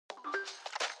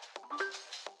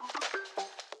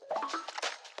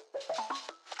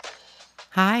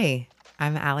Hi,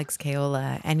 I'm Alex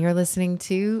Kaola, and you're listening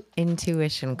to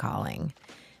Intuition Calling,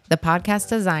 the podcast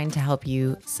designed to help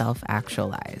you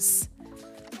self-actualize.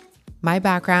 My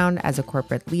background as a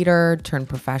corporate leader turned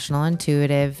professional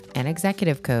intuitive and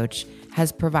executive coach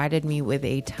has provided me with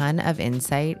a ton of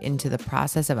insight into the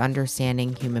process of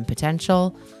understanding human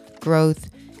potential, growth,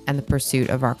 and the pursuit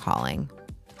of our calling.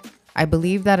 I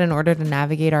believe that in order to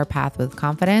navigate our path with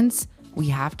confidence, we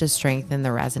have to strengthen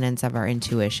the resonance of our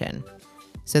intuition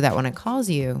so that when it calls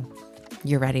you,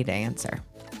 you're ready to answer.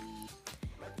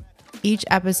 Each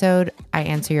episode, I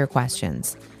answer your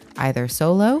questions, either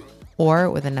solo or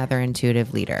with another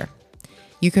intuitive leader.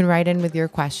 You can write in with your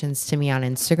questions to me on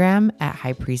Instagram at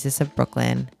High Priestess of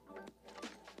Brooklyn.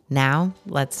 Now,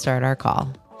 let's start our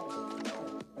call.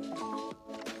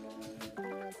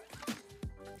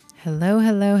 Hello.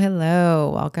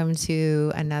 Welcome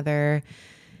to another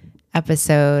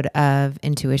episode of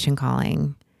Intuition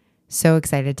Calling. So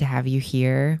excited to have you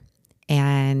here.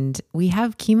 And we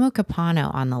have Kimo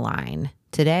Kepano on the line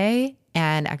today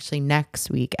and actually next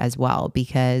week as well,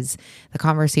 because the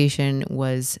conversation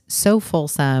was so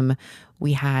fulsome,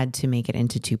 we had to make it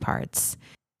into two parts.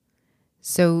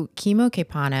 So Kimo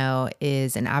Kepano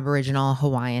is an Aboriginal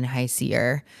Hawaiian high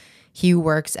seer. He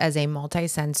works as a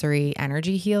multisensory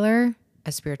energy healer,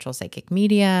 a spiritual psychic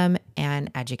medium, and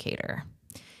educator.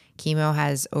 Kimo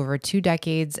has over 2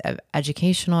 decades of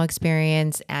educational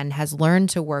experience and has learned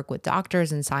to work with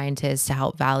doctors and scientists to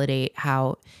help validate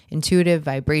how intuitive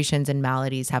vibrations and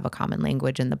melodies have a common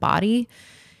language in the body.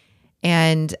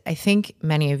 And I think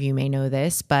many of you may know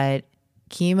this, but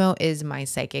Kimo is my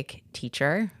psychic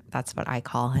teacher. That's what I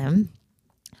call him.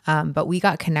 But we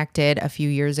got connected a few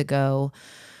years ago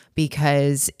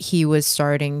because he was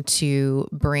starting to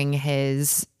bring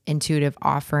his intuitive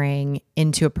offering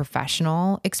into a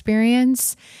professional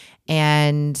experience.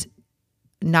 And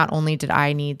not only did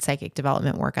I need psychic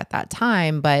development work at that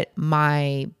time, but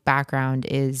my background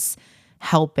is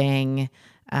helping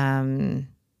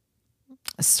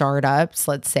startups,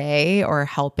 let's say, or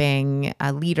helping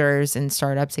leaders and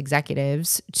startups,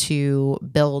 executives to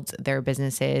build their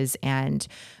businesses and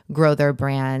grow their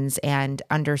brands and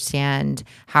understand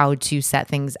how to set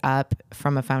things up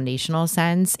from a foundational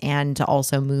sense, and to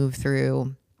also move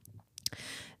through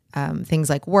things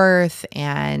like worth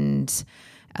and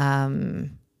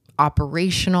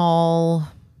operational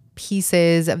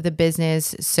pieces of the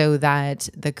business so that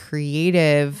the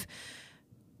creative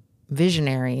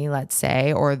visionary, let's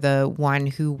say, or the one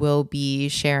who will be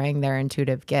sharing their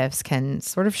intuitive gifts can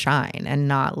sort of shine and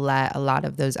not let a lot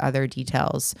of those other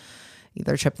details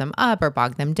either trip them up or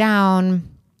bog them down.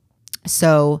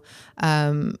 So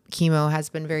Kimo has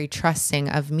been very trusting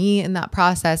of me in that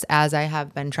process, as I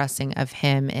have been trusting of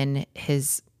him in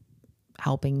his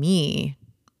helping me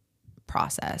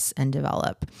process and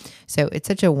develop. So it's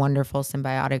such a wonderful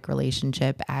symbiotic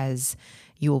relationship, as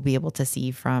you will be able to see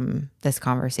from this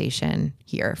conversation,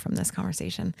 hear from this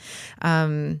conversation.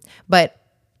 But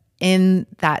in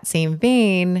that same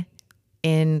vein,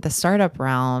 in the startup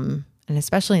realm, and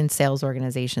especially in sales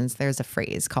organizations, there's a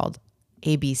phrase called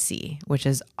ABC, which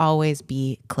is always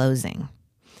be closing.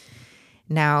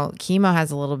 Now, Kimo has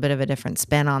a little bit of a different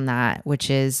spin on that, which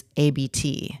is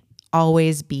ABT,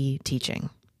 always be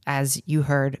teaching. As you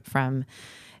heard from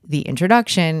the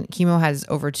introduction, Kimo has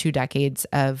over 2 decades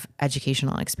of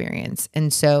educational experience.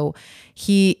 And so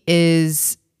he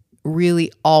is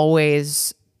really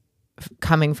always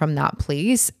coming from that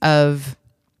place of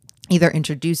either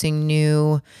introducing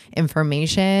new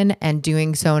information and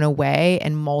doing so in a way,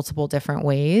 in multiple different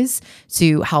ways,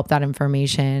 to help that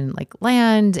information like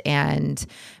land and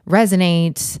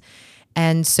resonate.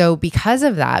 And so because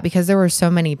of that, because there were so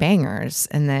many bangers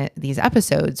in these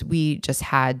episodes, we just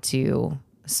had to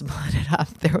split it up.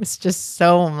 There was just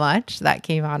so much that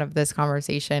came out of this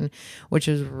conversation, which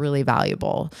was really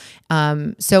valuable.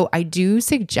 So I do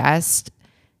suggest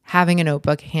having a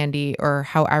notebook handy, or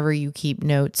however you keep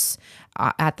notes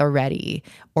at the ready,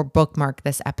 or bookmark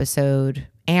this episode,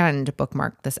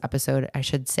 I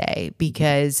should say,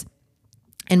 because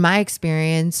in my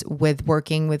experience with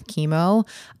working with Kimo,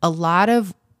 a lot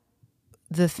of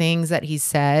the things that he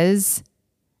says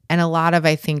and a lot of,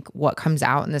 I think, what comes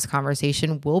out in this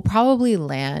conversation will probably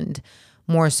land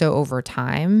more so over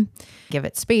time. Give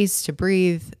it space to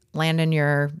breathe, land in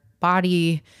your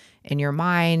body, in your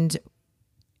mind,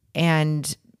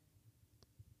 and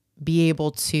be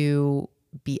able to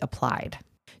be applied.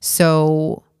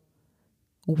 So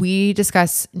we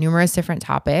discuss numerous different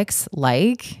topics,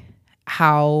 like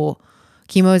how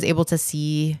Kimo is able to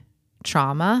see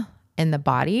trauma in the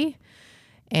body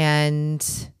and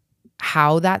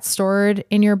how that's stored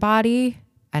in your body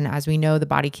And as we know, the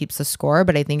body keeps the score,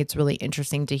 but I think it's really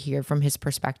interesting to hear from his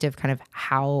perspective kind of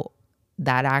how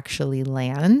that actually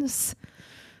lands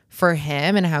for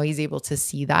him and how he's able to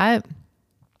see that.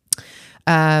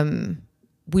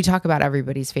 We talk about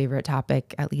everybody's favorite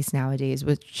topic, at least nowadays,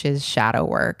 which is shadow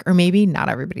work, or maybe not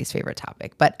everybody's favorite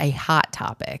topic, but a hot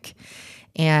topic.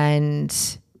 And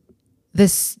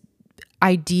this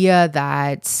idea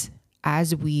that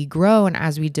as we grow and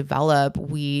as we develop,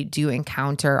 we do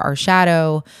encounter our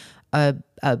shadow,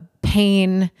 a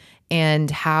pain, and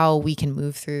how we can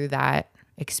move through that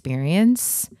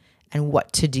experience and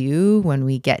what to do when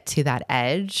we get to that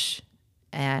edge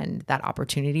and that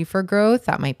opportunity for growth.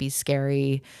 That might be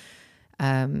scary.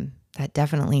 That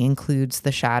definitely includes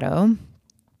the shadow.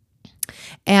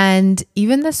 And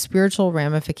even the spiritual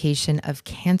ramification of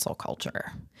cancel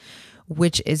culture,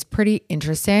 which is pretty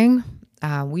interesting.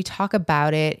 We talk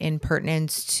about it in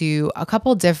pertinence to a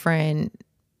couple different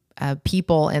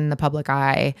people in the public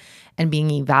eye and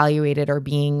being evaluated or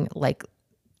being, like,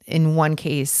 in one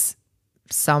case,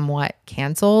 somewhat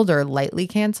canceled or lightly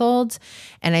canceled.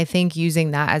 And I think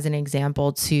using that as an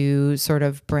example to sort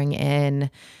of bring in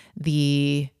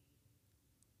the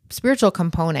spiritual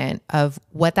component of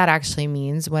what that actually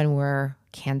means when we're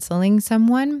canceling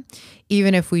someone,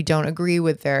 even if we don't agree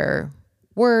with their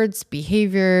words,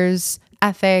 behaviors,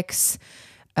 ethics,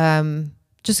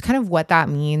 just kind of what that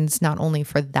means, not only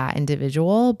for that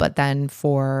individual, but then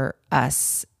for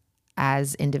us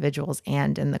as individuals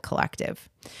and in the collective.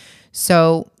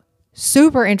 So,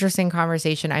 super interesting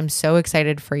conversation. I'm so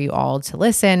excited for you all to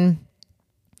listen.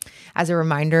 As a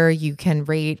reminder, you can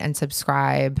rate and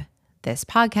subscribe this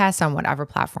podcast on whatever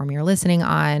platform you're listening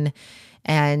on.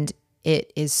 And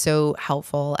it is so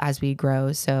helpful as we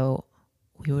grow. So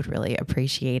we would really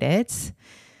appreciate it.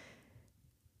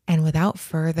 And without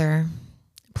further,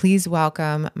 please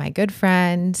welcome my good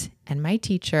friend and my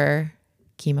teacher,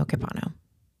 Kimo Kepano.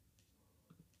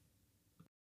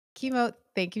 Kimo,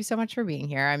 thank you so much for being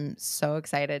here. I'm so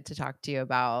excited to talk to you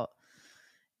about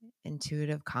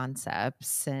intuitive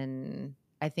concepts. And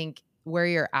I think where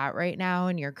you're at right now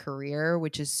in your career,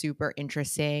 which is super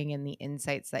interesting, and the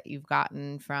insights that you've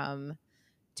gotten from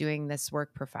doing this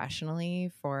work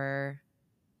professionally for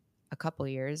a couple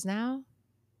years now.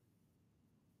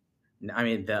 I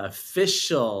mean, the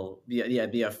official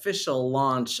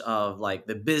launch of, like,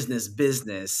 the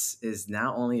business is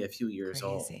now only a few years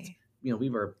old. Crazy.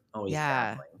 We were always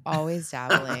Yeah, dabbling. always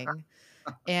dabbling.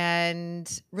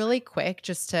 And really quick,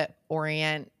 just to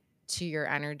orient to your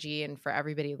energy and for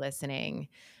everybody listening,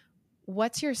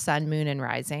 what's your sun, moon, and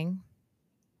rising?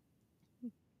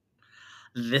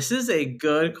 This is a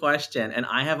good question, and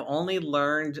I have only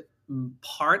learned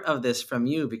part of this from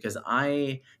you because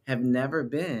I have never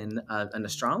been an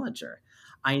astrologer.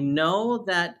 I know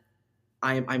that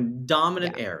I'm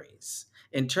dominant Yeah. Aries.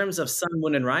 In terms of sun,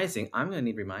 moon, and rising, I'm going to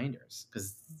need reminders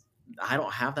because I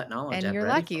don't have that knowledge And at you're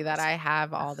ready for lucky that I myself.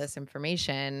 have all this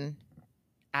information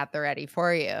at the ready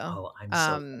for you. Oh, I'm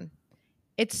so Um,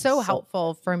 it's I'm so so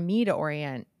helpful for me to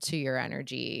orient to your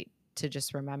energy to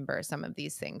just remember some of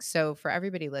these things. So for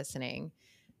everybody listening,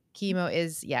 Kimo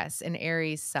is, yes, an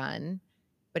Aries sun,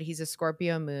 but he's a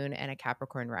Scorpio moon and a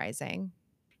Capricorn rising.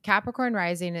 Capricorn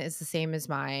rising is the same as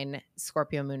mine.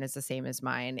 Scorpio moon is the same as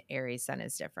mine. Aries sun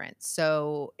is different.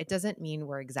 So it doesn't mean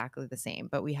we're exactly the same,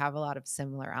 but we have a lot of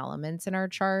similar elements in our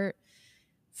chart.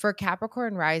 For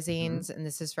Capricorn Mhm. risings, and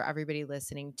this is for everybody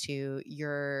listening to,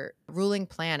 your ruling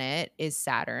planet is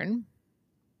Saturn.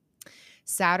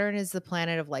 Saturn is the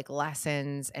planet of, like,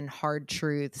 lessons and hard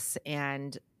truths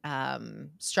and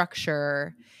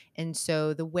structure. And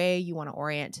so the way you want to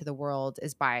orient to the world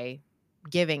is by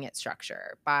giving it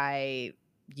structure, by,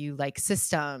 you like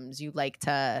systems, you like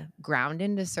to ground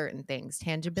into certain things,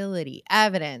 tangibility,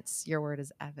 evidence. Your word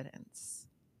is evidence.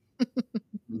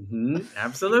 Mhm. And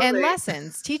Absolutely.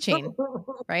 lessons, teaching,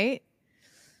 right?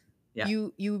 Yeah.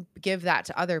 You give that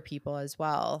to other people as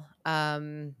well.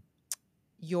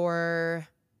 Your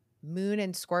moon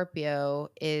in Scorpio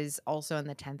is also in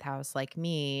the 10th house, like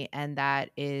me, and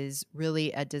that is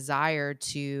really a desire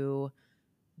to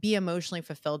be emotionally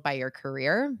fulfilled by your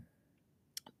career.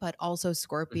 But also,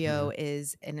 Scorpio Mhm.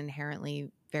 is an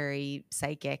inherently very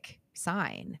psychic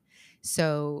sign.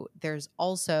 So there's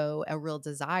also a real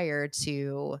desire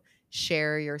to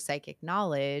share your psychic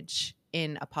knowledge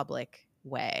in a public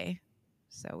way.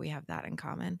 So we have that in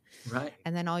common. Right.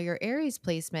 And then all your Aries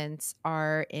placements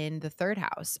are in the third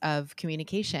house of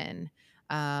communication,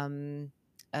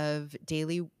 of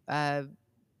daily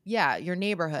yeah, your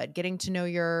neighborhood, getting to know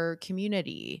your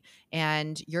community.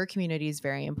 And your community is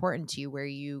very important to you, where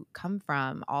you come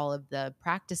from, all of the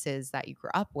practices that you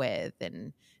grew up with,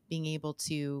 and being able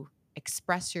to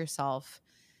express yourself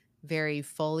very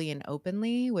fully and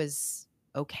openly was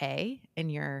okay in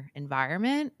your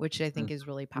environment, which I think is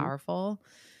really Mhm. powerful.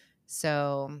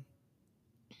 So,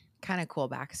 kind of cool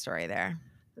backstory there.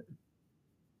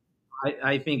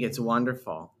 I think it's Mhm.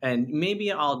 wonderful. And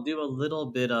maybe I'll do a little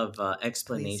bit of Please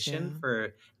explanation do.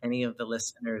 for any of the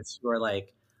listeners who are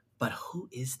like, but who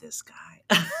is this guy?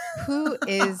 Who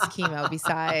is Kimo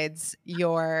besides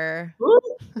your Who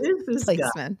is this guy?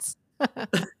 placements?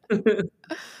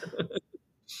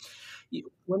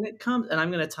 When it comes, and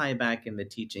I'm going to tie back in the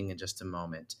teaching in just a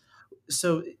moment.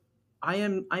 So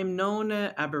I'm known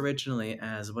aboriginally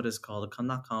as what is called a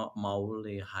Kanaka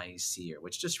Maoli High Seer,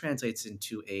 which just translates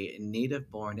into a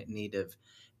native-born, native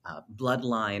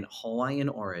bloodline Hawaiian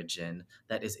origin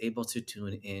that is able to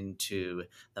tune into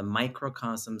the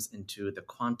microcosms, into the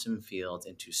quantum fields,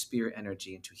 into spirit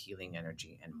energy, into healing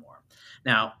energy, and more.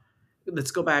 Now,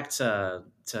 let's go back to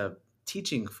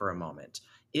teaching for a moment.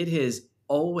 It has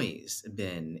always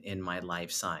been in my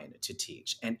life sign to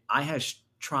teach. And I have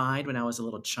tried when I was a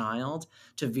little child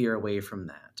to veer away from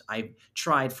that. I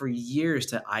tried for years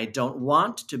to, I don't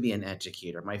want to be an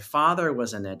educator. My father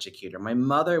was an educator. My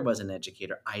mother was an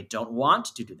educator. I don't want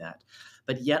to do that.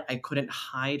 But yet I couldn't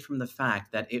hide from the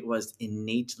fact that it was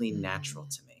innately natural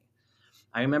Mhm. to me.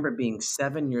 I remember being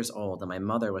 7 years old and my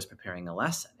mother was preparing a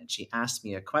lesson and she asked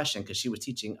me a question because she was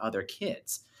teaching other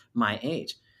kids my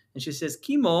age. And she says,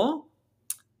 Kimo,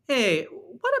 hey,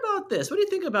 what about this? What do you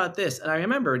think about this? And I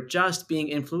remember just being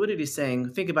in fluidity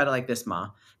saying, think about it like this, Ma.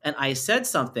 And I said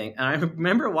something, and I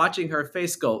remember watching her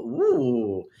face go,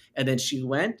 ooh. And then she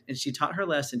went and she taught her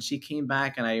lesson. She came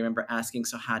back, and I remember asking,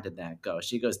 so how did that go?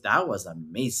 She goes, that was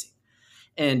amazing.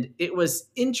 And it was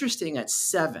interesting at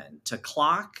 7 to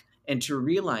clock and to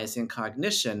realize in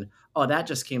cognition, oh, that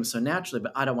just came so naturally,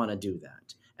 but I don't want to do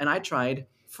that. And I tried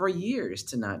for years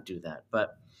to not do that.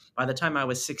 But by the time I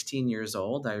was 16 years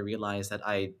old, I realized that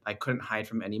I couldn't hide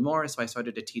from anymore. So I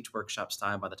started to teach workshop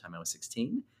style by the time I was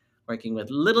 16, working with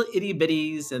little itty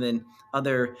bitties and then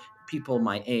other people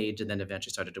my age, and then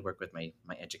eventually started to work with my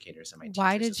educators and my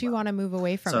Why teachers did as you well. want to move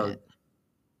away from it? So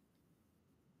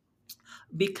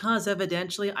because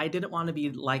evidentially I didn't want to be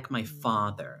like my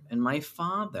father. Mm. And my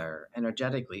father,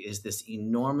 energetically, is this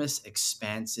enormous,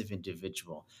 expansive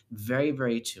individual, very,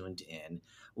 very tuned in.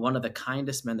 One of the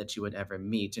kindest men that you would ever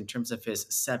meet. In terms of his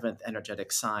seventh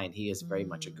energetic sign, he is very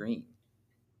much a Mm. green,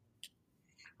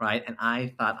 right? And I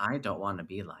thought, I don't want to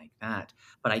be like that.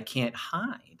 But I can't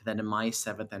hide that in my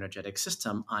seventh energetic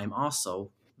system, I'm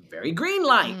also very green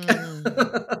like.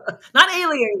 Mm. Not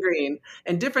alien green,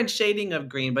 and different shading of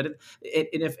green. But and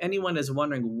if anyone is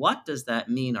wondering, what does that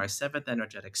mean? Our seventh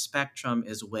energetic spectrum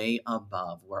is way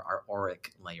above where our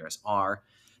auric layers are,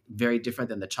 very different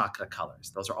than the chakra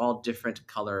colors. Those are all different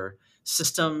color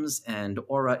systems, and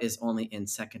aura is only in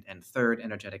second and third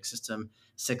energetic system.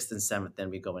 Sixth and seventh, then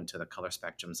we go into the color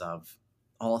spectrums of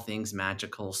all things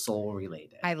magical, soul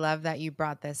related. I love that you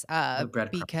brought this The up,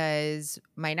 breadcrumb. because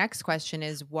my next question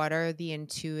is, what are the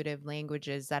intuitive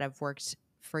languages that have worked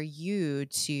for you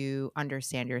to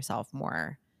understand yourself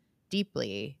more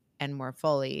deeply and more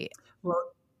fully? Well,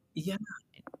 yeah,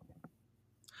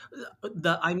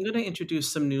 I'm going to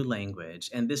introduce some new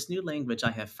language, and this new language I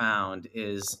have found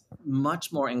is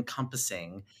much more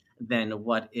encompassing than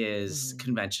what is Mhm.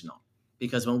 conventional.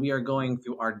 Because when we are going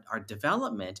through our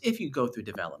development, if you go through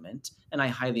development, and I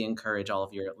highly encourage all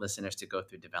of your listeners to go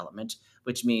through development,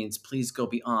 which means please go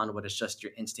beyond what is just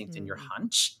your instinct and your Mm.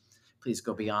 hunch. Please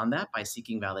go beyond that by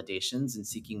seeking validations and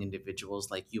seeking individuals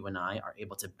like you and I are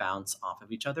able to bounce off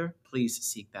of each other. Please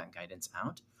seek that guidance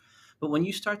out. But when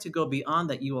you start to go beyond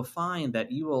that, you will find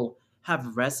that you will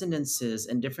have resonances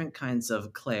and different kinds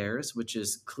of clairs, which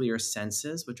is clear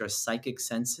senses, which are psychic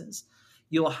senses.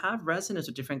 You'll have resonance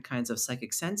with different kinds of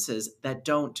psychic senses that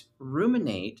don't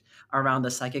ruminate around the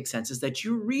psychic senses that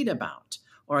you read about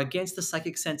or against the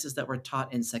psychic senses that were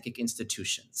taught in psychic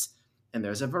institutions. And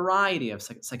there's a variety of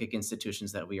psychic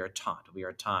institutions that we are taught. We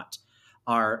are taught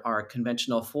our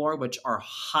conventional four, which are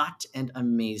hot and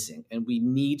amazing. And we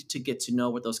need to get to know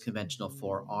what those conventional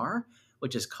four Mhm. are,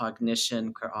 which is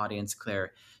cognition, clairaudience,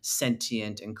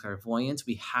 clairsentient, and clairvoyance.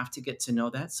 We have to get to know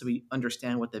that so we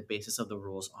understand what the basis of the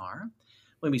rules are.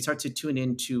 When we start to tune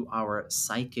into our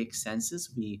psychic senses,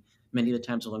 we many of the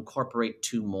times will incorporate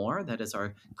two more. That is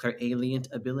our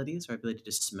clairalient abilities, our ability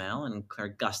to smell, and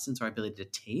clairgustance, our ability to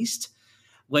taste.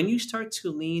 When you start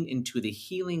to lean into the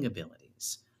healing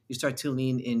abilities, you start to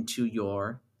lean into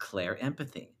your clair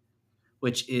empathy.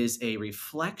 which is a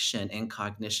reflection and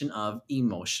cognition of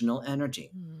emotional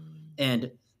energy. Hmm.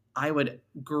 And I would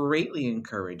greatly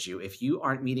encourage you, if you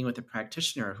aren't meeting with a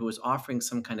practitioner who is offering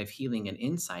some kind of healing and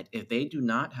insight, if they do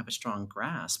not have a strong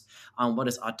grasp on what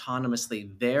is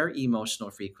autonomously their emotional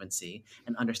frequency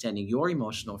and understanding your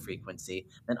emotional frequency,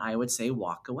 then I would say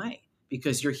walk away,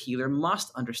 because your healer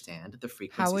must understand the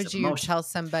How frequencies would of you emotion. tell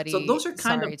So somebody, those are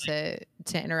kind of sorry to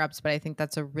interrupt, but I think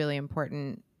that's a really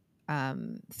important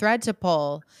thread to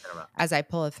pull interrupt. as I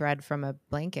pull a thread from a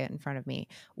blanket in front of me.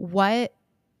 What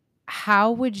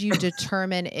How would you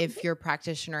determine if your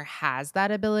practitioner has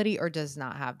that ability or does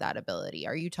not have that ability?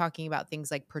 Are you talking about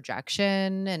things like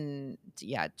projection? And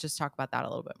yeah, just talk about that a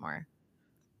little bit more.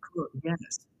 Cool.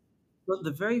 Yes. Well,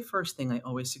 the very first thing I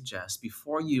always suggest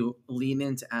before you lean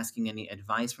into asking any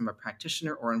advice from a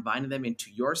practitioner or inviting them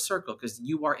into your circle, because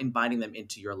you are inviting them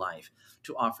into your life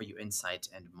to offer you insight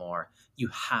and more, you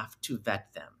have to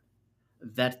vet them.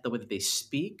 Vet the way that they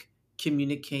speak,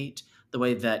 communicate, the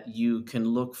way that you can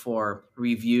look for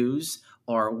reviews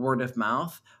or word of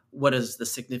mouth. What is the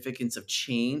significance of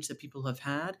change that people have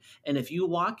had? And if you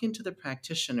walk into the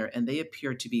practitioner and they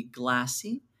appear to be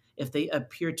glassy, if they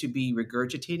appear to be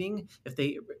regurgitating, if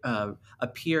they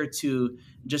appear to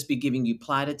just be giving you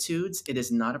platitudes, it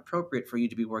is not appropriate for you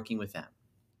to be working with them.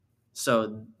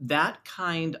 So that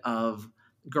kind of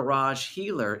garage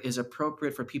healer is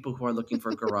appropriate for people who are looking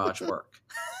for garage work.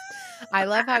 I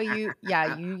love how you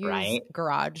use Right?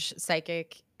 garage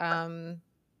psychic and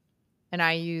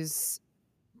I use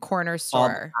corner All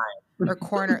the store or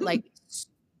corner time. like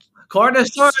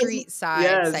Cornerstones. street side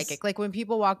Yes. psychic. Like when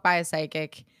people walk by a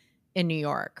psychic in New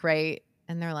York, right?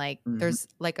 And they're like, Mhm. there's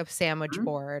like a sandwich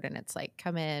board and it's like,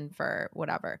 come in for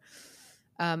whatever.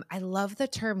 I love the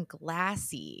term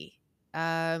glassy.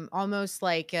 Almost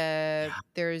like Yeah.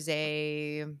 there's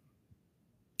a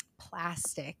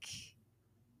plastic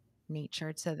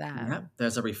nature to Yep. them.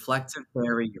 There's a reflective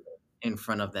barrier in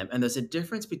front of them. And there's a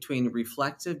difference between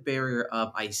reflective barrier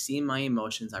of I see my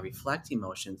emotions, I reflect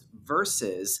emotions,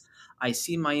 versus I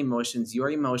see my emotions, your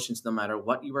emotions, no matter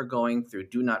what you are going through,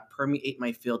 do not permeate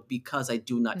my field because I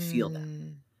do not feel them.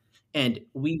 Mm, And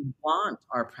we want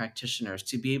our practitioners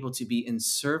to be able to be in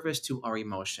service to our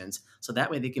emotions so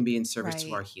that way they can be in service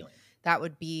to right. our healing. That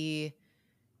would be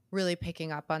really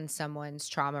picking up on someone's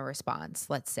trauma response,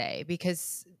 let's say,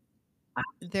 because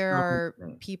there are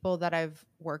Absolutely. people that I've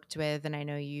worked with, and I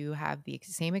know you have the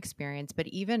same experience, but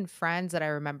even friends that I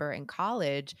remember in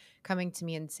college coming to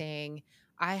me and saying,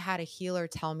 I had a healer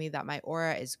tell me that my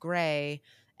aura is gray,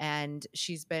 and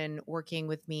she's been working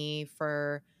with me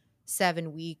for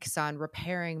 7 weeks on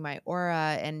repairing my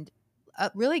aura and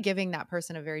really giving that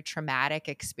person a very traumatic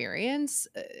experience,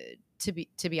 to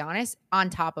be honest, on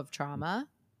top of trauma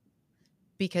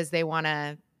because they want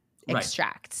to Right.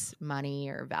 extract money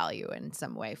or value in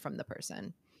some way from the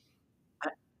person.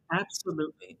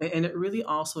 Absolutely. And it really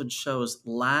also shows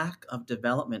lack of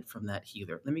development from that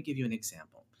healer. Let me give you an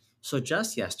example. So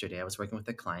just yesterday, I was working with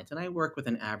a client, and I work with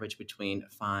an average between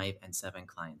 5 and 7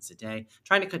 clients a day,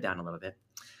 trying to cut down a little bit.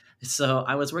 So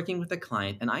I was working with a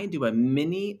client, and I do a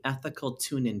mini ethical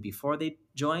tune in before they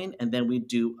join, and then we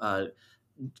do a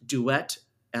duet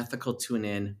ethical tune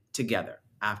in together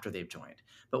after they've joined.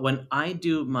 But when I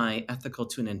do my ethical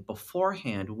tune in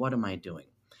beforehand, what am I doing?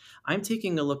 I'm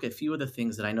taking a look at a few of the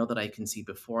things that I know that I can see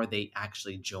before they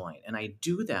actually join. And I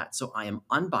do that so I am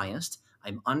unbiased,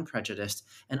 I'm unprejudiced,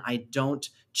 and I don't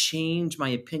change my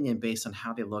opinion based on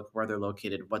how they look, where they're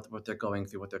located, what they're going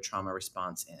through, what their trauma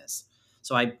response is.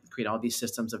 So I create all these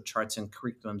systems of charts and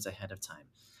curriculums ahead of time.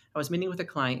 I was meeting with a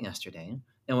client yesterday,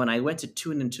 and when I went to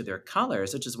tune into their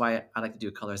colors, which is why I like to do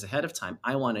colors ahead of time,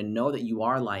 I want to know that you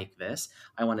are like this.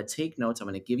 I want to take notes. I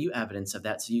want to give you evidence of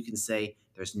that so you can say,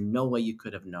 there's no way you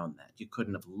could have known that. You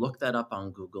couldn't have looked that up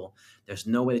on Google. There's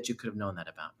no way that you could have known that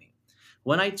about me.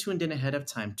 When I tuned in ahead of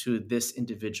time to this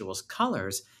individual's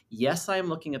colors, yes, I'm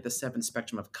looking at the seven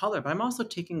spectrum of color, but I'm also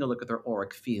taking a look at their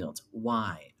auric fields.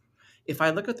 Why? If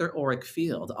I look at their auric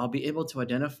field, I'll be able to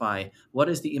identify what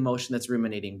is the emotion that's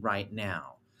ruminating right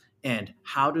now. And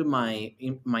how do my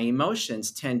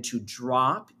emotions tend to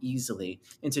drop easily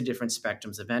into different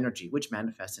spectrums of energy, which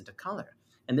manifests into color.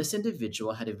 And this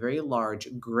individual had a very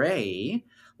large gray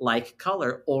like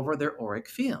color over their auric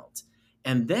field.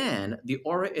 And then the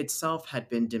aura itself had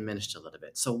been diminished a little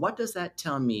bit. So, what does that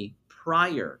tell me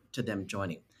prior to them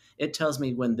joining? It tells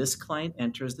me when this client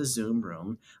enters the Zoom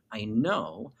room, I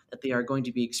know that they are going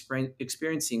to be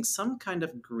experiencing some kind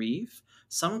of grief,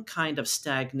 some kind of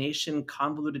stagnation,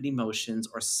 convoluted emotions,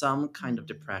 or some kind of Mm.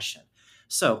 depression.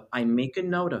 So I make a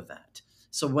note of that.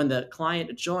 So when the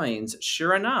client joins,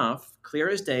 sure enough, clear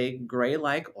as day, gray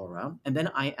like aura, and then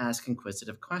I ask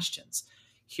inquisitive questions.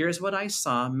 Here's what I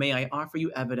saw. May I offer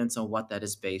you evidence on what that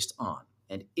is based on?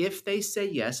 And if they say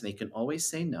yes, and they can always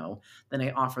say no, then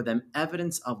I offer them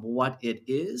evidence of what it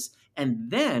is. And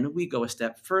then we go a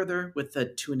step further with the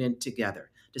tune in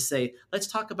together to say, let's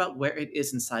talk about where it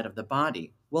is inside of the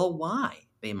body. Well, why?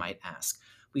 They might ask.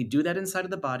 We do that inside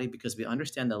of the body because we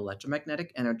understand that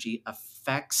electromagnetic energy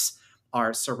affects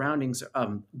our surroundings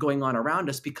going on around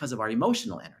us because of our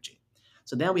emotional energy.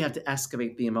 So then we have to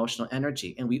excavate the emotional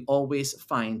energy, and we always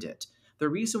find it. The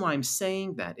reason why I'm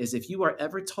saying that is if you are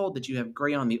ever told that you have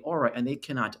gray on the aura and they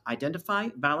cannot identify,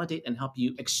 validate, and help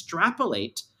you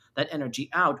extrapolate that energy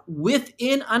out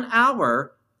within an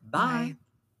hour, bye. Bye.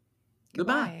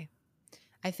 Goodbye. Goodbye.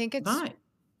 I think it's Bye.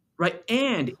 Right.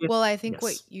 And if, Well, I think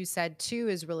what yes. you said too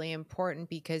is really important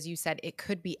because you said it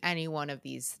could be any one of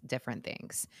these different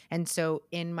things. And so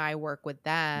in my work with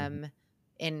Mhm. them,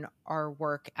 in our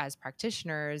work as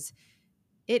practitioners,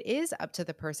 it is up to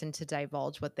the person to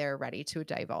divulge what they're ready to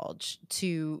divulge.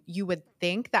 To You would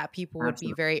think that people would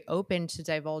be Absolutely. very open to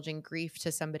divulging grief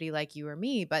to somebody like you or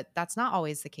me, but that's not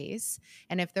always the case.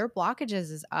 And if their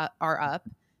blockages are up,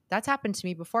 that's happened to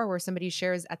me before where somebody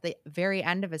shares at the very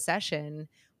end of a session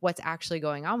what's actually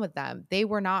going on with them. They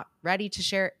were not ready to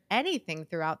share anything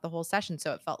throughout the whole session,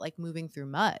 so it felt like moving through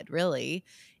mud, really.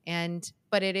 And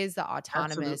but it is the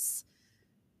Absolutely. autonomous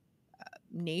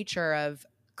nature of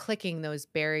clicking those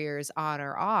barriers on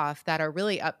or off that are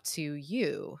really up to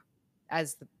you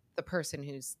as the person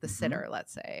who's the Mhm. sitter,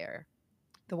 let's say, or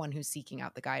the one who's seeking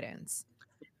out the guidance.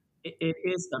 It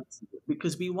is up to you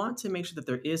because we want to make sure that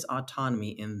there is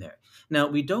autonomy in there. Now,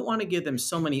 we don't want to give them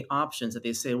so many options that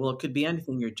they say, well, it could be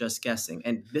anything, you're just guessing.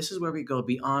 And this is where we go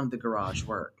beyond the garage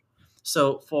work.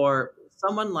 So, for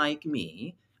someone like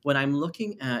me, when I'm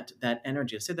looking at that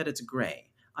energy, say that it's gray,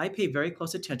 I pay very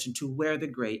close attention to where the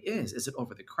gray is. Is it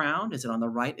over the crown? Is it on the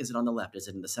right? Is it on the left? Is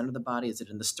it in the center of the body? Is it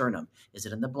in the sternum? Is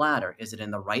it in the bladder? Is it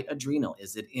in the right adrenal?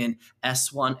 Is it in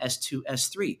S1, S2,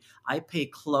 S3? I pay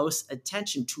close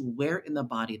attention to where in the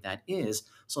body that is.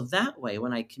 So that way,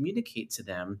 when I communicate to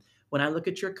them, when I look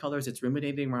at your colors, it's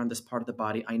ruminating around this part of the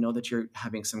body. I know that you're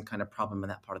having some kind of problem in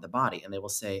that part of the body. And they will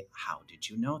say, how did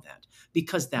you know that?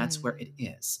 Because that's where it Mm.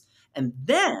 is. And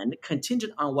then,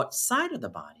 contingent on what side of the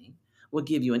body, will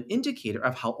give you an indicator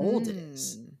of how old it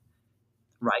is. Mm.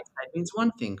 Right side means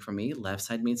one thing for me, left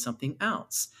side means something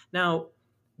else. Now,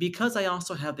 because I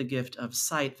also have the gift of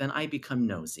sight, then I become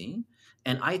nosy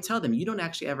and I tell them, you don't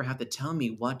actually ever have to tell me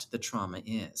what the trauma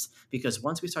is. Because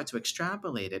once we start to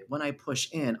extrapolate it, when I push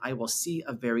in, I will see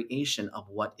a variation of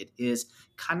what it is,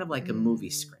 kind of like a movie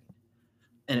Mm. screen,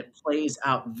 and it plays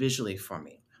out visually for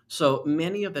me. So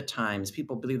many of the times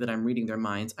people believe that I'm reading their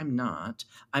minds. I'm not.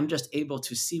 I'm just able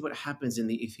to see what happens in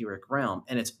the etheric realm.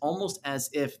 And it's almost as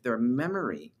if their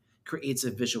memory creates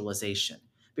a visualization.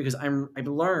 Because I've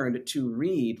learned to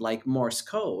read like Morse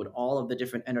code, all of the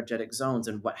different energetic zones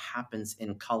and what happens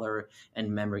in color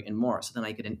and memory and more. So then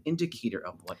I get an indicator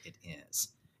of what it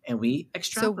is. And we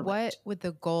So what extrapolate. would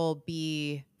the goal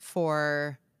be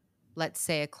for, let's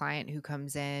say, a client who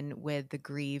comes in with the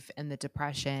grief and the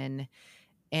depression?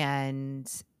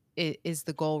 And is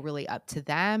the goal really up to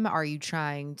them? Are you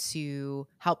trying to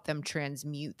help them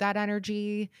transmute that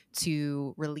energy,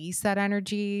 to release that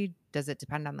energy? Does it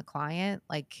depend on the client?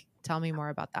 Like, tell me more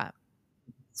about that.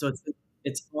 So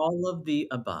it's all of the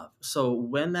above. So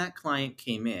when that client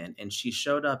came in and she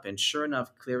showed up and sure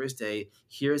enough, clear as day,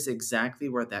 here's exactly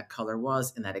where that color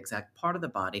was in that exact part of the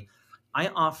body. I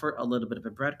offer a little bit of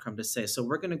a breadcrumb to say, so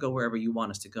we're going to go wherever you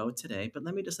want us to go today, but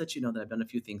let me just let you know that I've done a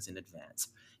few things in advance.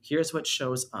 Here's what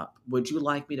shows up. Would you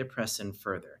like me to press in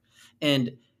further?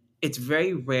 And it's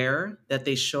very rare that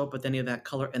they show up with any of that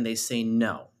color and they say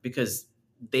no because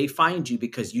they find you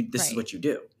because this is Right. what you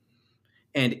do.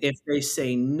 And if they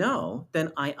say no,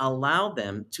 then I allow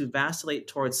them to vacillate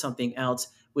towards something else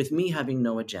with me having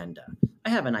no agenda. I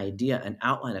have an idea, an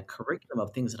outline, a curriculum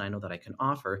of things that I know that I can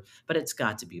offer, but it's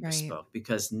got to be Right. bespoke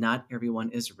because not everyone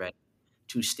is ready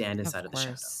to stand Of inside of the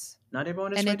shadow. course. Not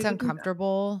everyone is And it's ready to do that.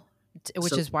 uncomfortable,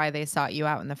 which So, is why they sought you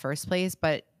out in the first place.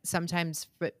 But sometimes,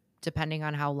 depending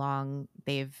on how long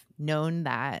they've known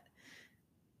that,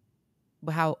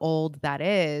 how old that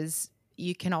is,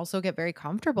 you can also get very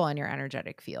comfortable in your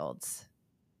energetic fields.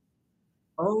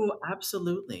 oh,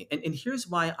 absolutely. And here's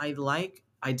why I like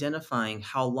identifying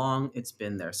how long it's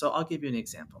been there. So I'll give you an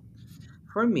example.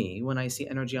 For me, when I see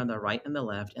energy on the right and the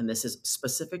left, and this is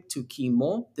specific to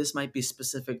Kimo, this might be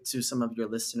specific to some of your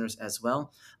listeners as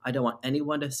well. I don't want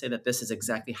anyone to say that this is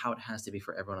exactly how it has to be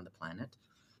for everyone on the planet.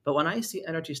 But when I see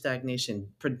energy stagnation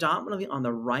predominantly on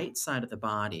the right side of the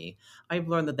body, I've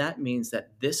learned that that means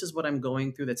that this is what I'm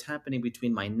going through that's happening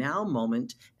between my now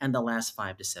moment and the last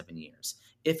 5 to 7 years.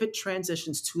 If it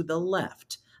transitions to the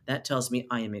left, that tells me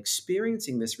I am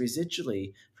experiencing this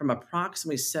residually from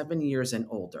approximately 7 years and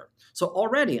older. So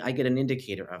already I get an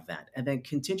indicator of that. And then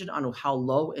contingent on how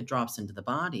low it drops into the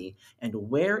body and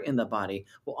where in the body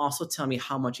will also tell me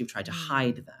how much you've tried to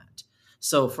hide Mm. that.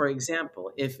 So, for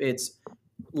example, if it's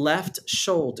left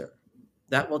shoulder,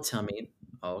 that will tell me,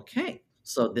 okay,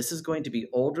 so this is going to be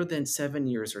older than 7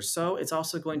 years or so. It's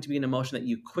also going to be an emotion that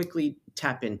you quickly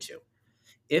tap into.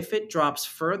 If it drops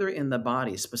further in the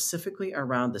body, specifically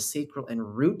around the sacral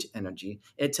and root energy,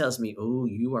 it tells me, oh,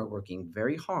 you are working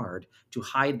very hard to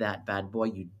hide that bad boy.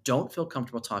 You don't feel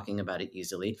comfortable talking about it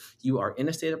easily. You are in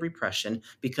a state of repression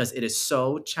because it is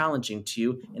so challenging to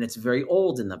you and it's very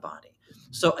old in the body.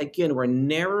 So again, we're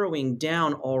narrowing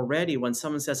down already when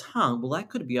someone says, well, that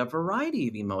could be a variety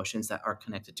of emotions that are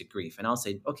connected to grief. And I'll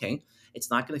say, okay, it's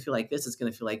not going to feel like this. It's going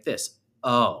to feel like this.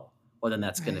 Oh, well, then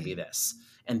that's going to be Right. this.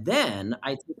 And then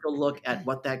I take a look at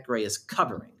what that gray is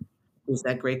covering. Is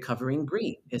that gray covering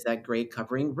green? Is that gray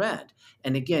covering red?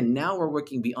 And again, now we're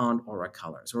working beyond aura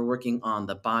colors. We're working on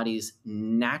the body's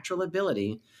natural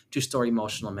ability to store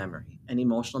emotional memory. And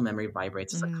emotional memory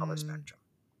vibrates as a color Mm. spectrum.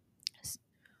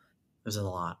 There's a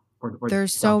lot. We're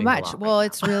There's so dumping a much. lot right Well, now.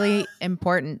 it's really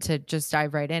important to just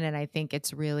dive right in. And I think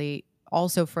it's really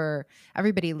also for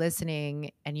everybody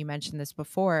listening, and you mentioned this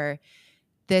before,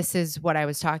 this is what I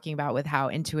was talking about with how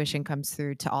intuition comes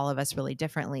through to all of us really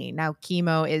differently. Now,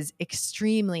 Kimo is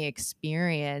extremely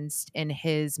experienced in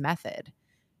his method.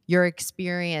 Your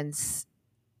experience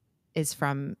is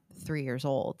from 3 years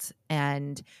old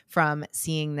and from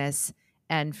seeing this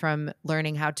and from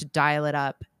learning how to dial it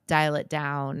up, dial it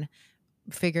down,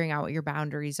 figuring out what your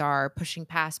boundaries are, pushing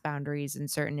past boundaries in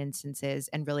certain instances,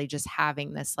 and really just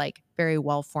having this like very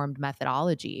well formed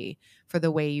methodology for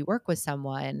the way you work with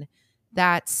someone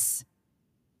that's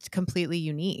completely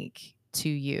unique to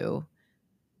you,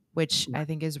 which I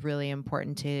think is really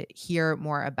important to hear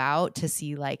more about, to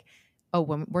see like, oh,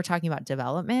 when we're talking about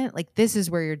development, like this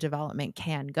is where your development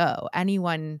can go.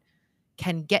 Anyone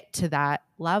can get to that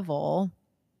level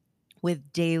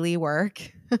with daily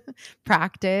work,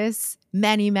 practice,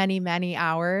 many, many, many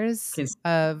hours Can,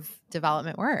 of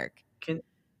development work. can,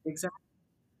 exactly.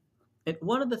 And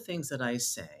one of the things that I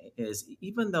say is,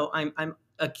 even though I'm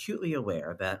acutely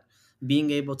aware that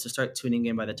being able to start tuning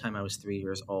in by the time I was 3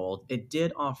 years old, it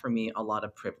did offer me a lot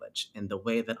of privilege in the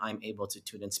way that I'm able to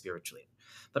tune in spiritually.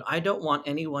 But I don't want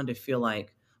anyone to feel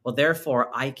like, well,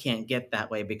 therefore I can't get that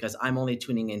way because I'm only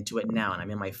tuning into it now and I'm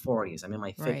in my 40s, I'm in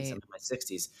my 50s, I'm Right. in my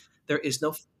 60s. There is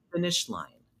no finish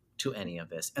line to any of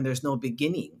this, and there's no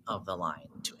beginning of the line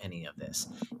to any of this.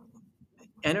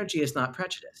 Energy is not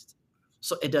prejudiced.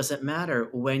 So it doesn't matter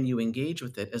when you engage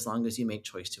with it as long as you make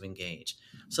choice to engage.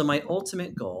 So my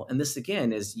ultimate goal, and this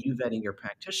again is you vetting your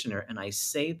practitioner, and I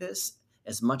say this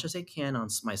as much as I can on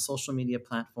my social media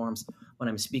platforms when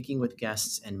I'm speaking with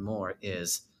guests and more,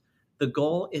 is the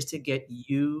goal is to get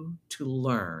you to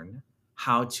learn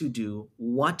how to do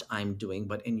what I'm doing,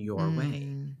 but in your way.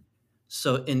 Mm.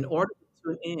 So in order to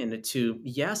tune in to,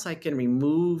 yes, I can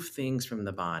remove things from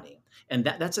the body. And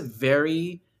that's a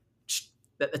very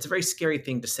that's a very scary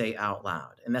thing to say out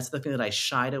loud. And that's the thing that I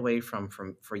shied away from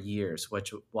for years,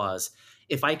 which was,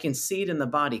 if I can see it in the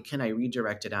body, can I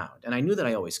redirect it out? And I knew that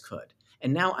I always could.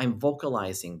 And now I'm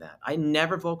vocalizing that. I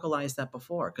never vocalized that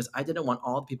before because I didn't want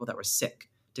all the people that were sick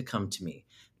to come to me.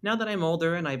 Now that I'm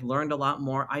older and I've learned a lot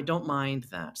more, I don't mind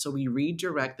that. So we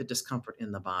redirect the discomfort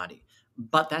in the body.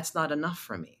 But that's not enough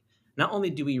for me. Not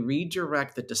only do we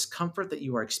redirect the discomfort that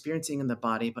you are experiencing in the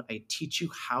body, but I teach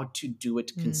you how to do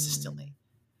it Mm. consistently.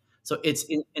 So it's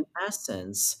in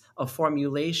essence a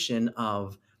formulation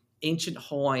of ancient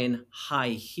Hawaiian high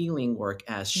healing work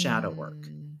as shadow work,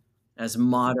 Mm. as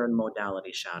modern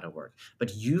modality shadow work.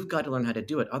 But you've got to learn how to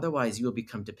do it. Otherwise, you will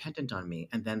become dependent on me.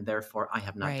 And then, therefore, I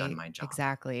have not done Right. my job.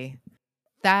 Exactly.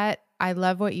 That I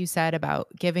love what you said about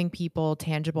giving people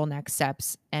tangible next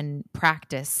steps and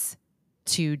practice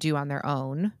to do on their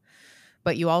own.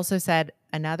 But you also said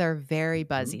another very Mhm.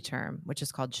 buzzy term, which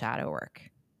is called shadow work.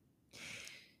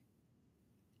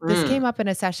 This came Mm. up in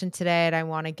a session today, and I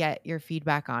want to get your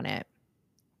feedback on it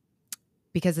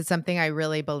because it's something I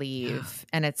really Yeah. believe,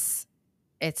 and it's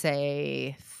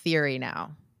a theory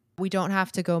now. We don't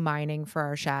have to go mining for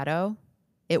our shadow.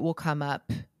 It will come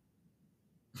up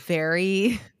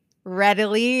very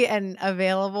readily and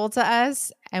available to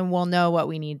us, and we'll know what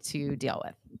we need to deal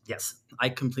with. Yes, I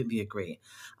completely agree.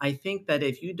 I think that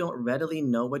if you don't readily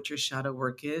know what your shadow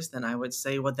work is, then I would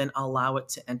say, well, then allow it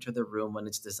to enter the room when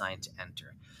it's designed to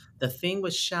enter. The thing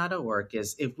with shadow work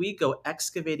is if we go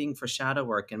excavating for shadow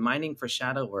work and mining for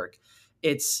shadow work,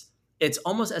 it's it's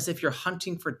almost as if you're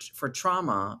hunting for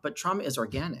trauma, but trauma is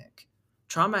organic.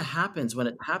 Trauma happens when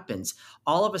it happens.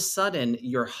 All of a sudden,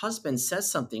 your husband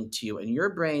says something to you, and your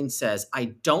brain says, I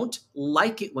don't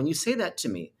like it when you say that to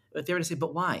me. But they're going to say,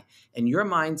 but why? And your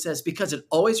mind says, because it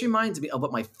always reminds me of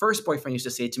what my first boyfriend used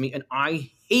to say to me, and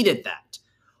I hated that.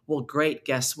 Well, great.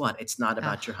 Guess what? It's not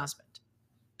about your Uh-huh. husband.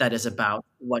 That is about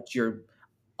what your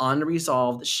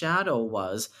unresolved shadow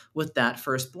was with that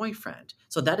first boyfriend.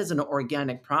 So that is an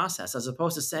organic process as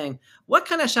opposed to saying, what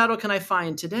kind of shadow can I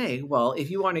find today? Well,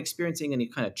 if you aren't experiencing any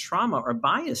kind of trauma or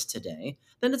bias today,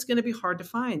 then it's going to be hard to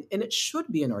find. And it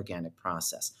should be an organic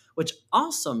process, which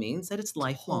also means that it's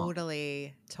lifelong.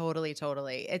 Totally, totally,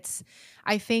 totally.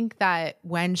 I think that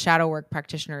when shadow work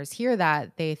practitioners hear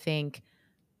that, they think,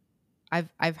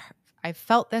 I've, I've, I've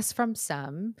felt this from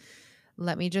some.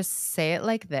 Let me just say it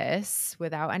like this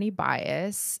without any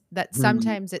bias, that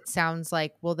Mhm. sometimes it sounds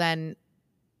like, well, then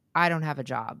I don't have a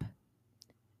job.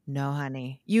 No,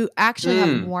 honey. You actually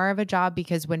have Mm, more of a job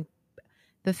because when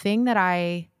the thing that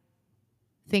I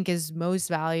think is most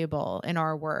valuable in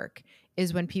our work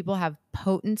is when people have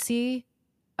potency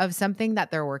of something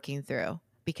that they're working through.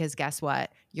 Because guess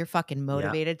what? You're fucking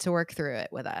yeah. motivated to work through it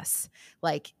with us.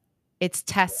 Like it's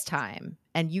test time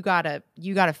and you gotta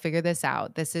figure this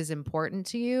out. This is important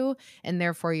to you and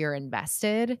therefore you're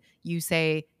invested. You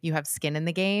say you have skin in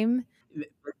the game.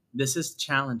 This is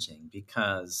challenging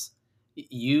because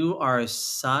you are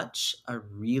such a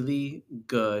really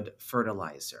good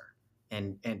fertilizer.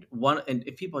 And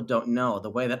if people don't know, the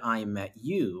way that I met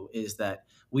you is that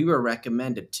we were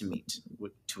recommended to meet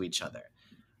to each other,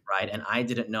 right? And I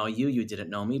didn't know you, you didn't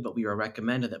know me, but we were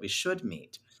recommended that we should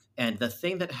meet. And the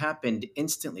thing that happened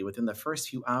instantly within the first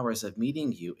few hours of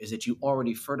meeting you is that you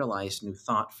already fertilized new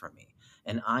thought for me.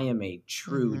 And I am a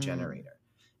true Mhm. generator,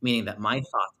 meaning that my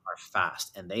thoughts are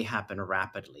fast and they happen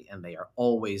rapidly and they are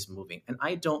always moving. And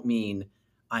I don't mean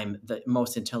I'm the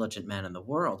most intelligent man in the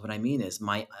world. What I mean is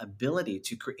my ability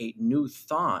to create new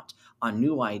thought, a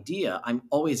new idea. I'm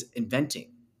always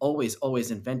inventing, always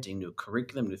inventing new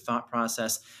curriculum, new thought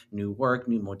process, new work,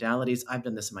 new modalities. I've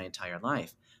done this my entire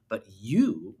life. But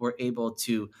you were able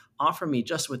to offer me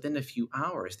just within a few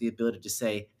hours the ability to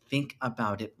say, think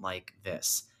about it like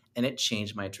this. And it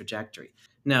changed my trajectory.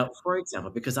 Now, for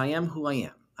example, because I am who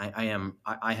I am,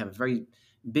 I have very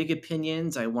big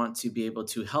opinions. I want to be able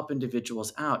to help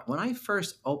individuals out. When I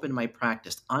first opened my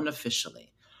practice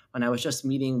unofficially, when I was just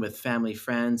meeting with family,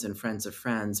 friends, and friends of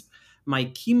friends, my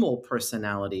chemo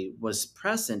personality was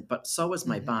present, but so was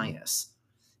my Mhm. bias.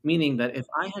 Meaning that if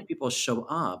I had people show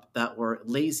up that were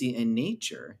lazy in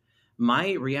nature,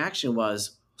 my reaction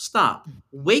was, stop,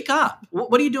 wake up.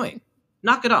 What are you doing?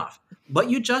 Knock it off. But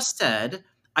you just said,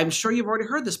 I'm sure you've already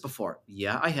heard this before.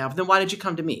 Yeah, I have. Then why did you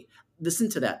come to me? Listen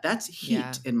to that. That's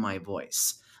heat Yeah. in my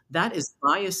voice. That is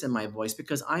bias in my voice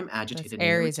because I'm That's agitated and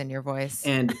Aries in irritated. your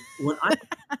voice. And when I,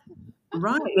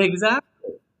 right,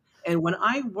 exactly. And when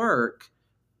I work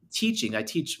teaching, I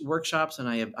teach workshops and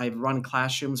I've run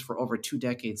classrooms for over 2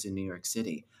 decades in New York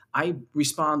City. I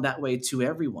respond that way to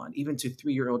everyone, even to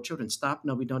 3-year-old children. Stop.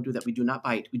 No, we don't do that. We do not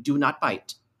bite. We do not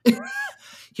bite.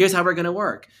 Here's how we're going to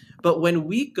work. But when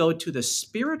we go to the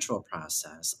spiritual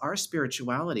process, our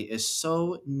spirituality is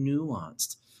so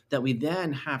nuanced that we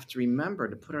then have to remember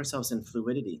to put ourselves in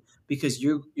fluidity because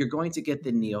you're going to get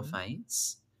the Mhm.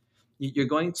 neophytes. You're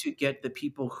going to get the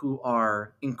people who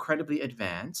are incredibly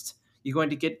advanced. You're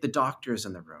going to get the doctors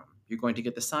in the room. You're going to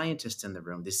get the scientists in the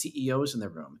room, the CEOs in the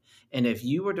room. And if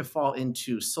you were to fall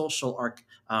into the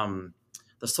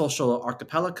social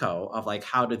archipelago of like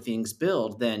how do things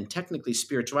build, then technically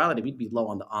spirituality we'd be low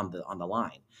on the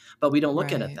line. But we don't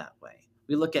look at it Right. that way.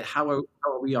 We look at how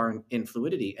we are in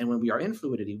fluidity, and when we are in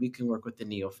fluidity, we can work with the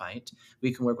neophyte,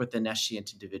 we can work with the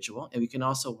nescient individual, and we can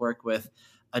also work with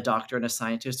a doctor and a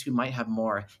scientist who might have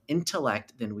more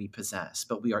intellect than we possess,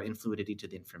 but we are in fluidity to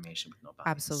the information with no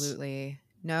bias. Absolutely.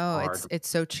 No, Hard. it's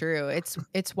so true.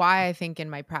 It's why I think in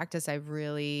my practice I've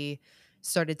really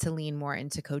started to lean more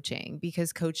into coaching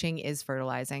because coaching is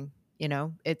fertilizing. You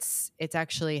know, it's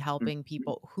actually helping Mhm,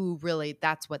 people who really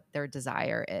that's what their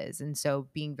desire is. And so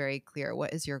being very clear,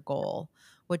 what is your goal?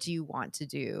 What do you want to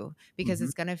do? Because mhm.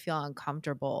 it's going to feel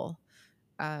uncomfortable.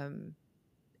 Um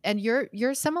and you're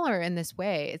similar in this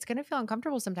way. It's going to feel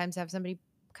uncomfortable sometimes to have somebody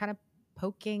kind of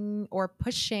poking or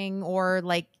pushing or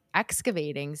like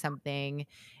excavating something.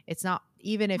 It's not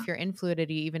even if you're in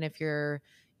fluidity, even if you're,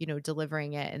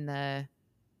 delivering it in the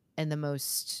in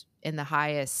the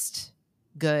highest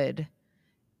good,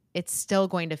 it's still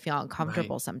going to feel Right.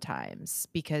 uncomfortable sometimes,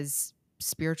 because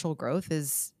spiritual growth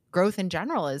in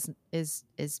general is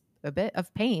a bit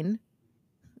of pain.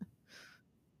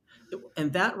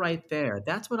 And that right there,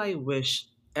 that's what I wish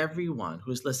everyone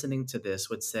who's listening to this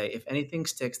would say. If anything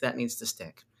sticks, that needs to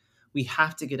stick. We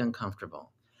have to get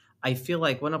uncomfortable. I feel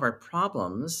like one of our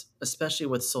problems, especially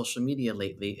with social media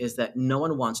lately, is that no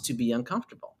one wants to be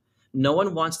uncomfortable. No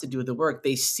one wants to do the work.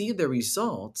 They see the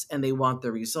results and they want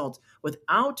the results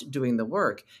without doing the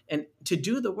work. And to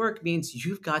do the work means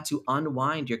you've got to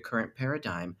unwind your current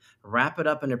paradigm, wrap it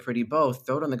up in a pretty bow,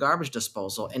 throw it on the garbage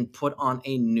disposal, and put on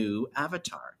a new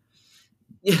avatar.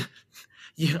 Yeah,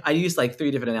 yeah, I used like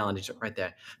three different analogies right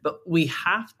there. But we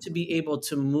have to be able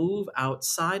to move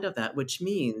outside of that, which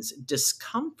means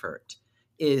discomfort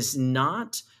is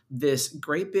not this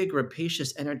great big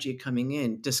rapacious energy coming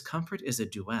in. Discomfort is a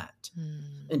duet, Hmm.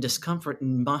 and discomfort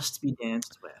must be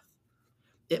danced with.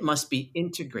 It must be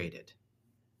integrated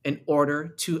in order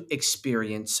to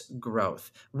experience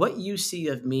growth. What you see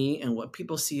of me and what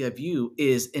people see of you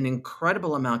is an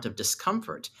incredible amount of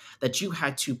discomfort that you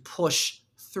had to push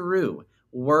through,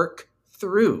 work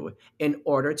through in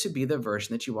order to be the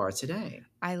version that you are today.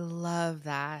 I love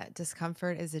that.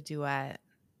 Discomfort is a duet.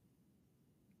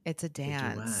 It's a A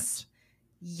dance. duet.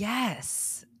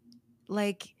 Yes.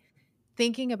 Like,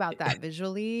 thinking about that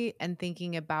visually and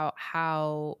thinking about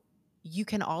how you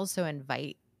can also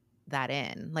invite that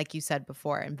in, like you said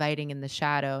before, inviting in the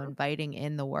shadow, inviting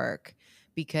in the work,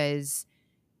 because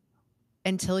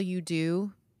until you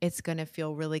do, it's going to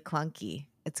feel really clunky.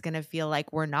 It's going to feel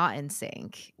like we're not in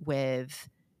sync with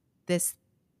this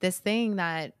this thing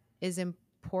that is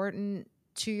important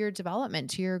to your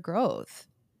development, to your growth.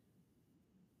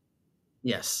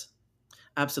 Yes.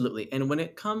 Absolutely. And when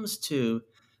it comes to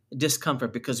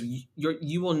discomfort, because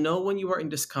you will know when you are in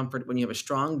discomfort when you have a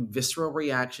strong visceral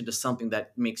reaction to something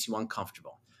that makes you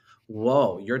uncomfortable.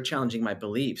 Whoa, you're challenging my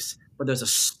beliefs. But there's a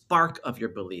spark of your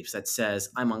beliefs that says,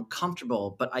 I'm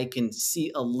uncomfortable, but I can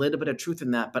see a little bit of truth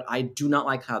in that. But I do not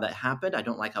like how that happened. I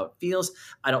don't like how it feels.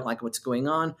 I don't like what's going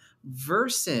on.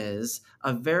 Versus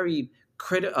a very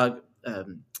critical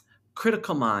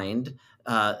mind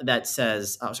that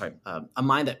says, oh, sorry, a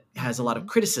mind that has a lot of Mhm.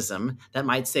 criticism that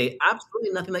might say,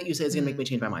 absolutely nothing that you say is going to make me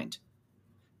change my Mhm. mind.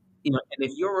 You know, and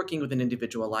if you're working with an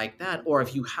individual like that, or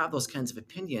if you have those kinds of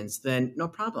opinions, then no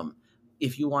problem.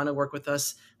 If you want to work with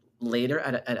us later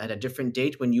at a different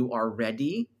date when you are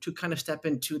ready to kind of step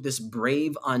into this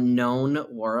brave unknown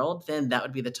world, then that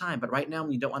would be the time. But right now,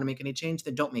 when you don't want to make any change,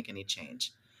 then don't make any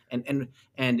change, and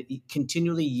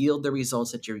continually yield the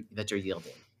results that you're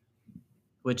yielding,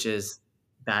 which is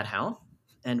bad health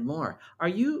and more.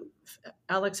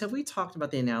 Alex, have we talked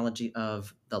about the analogy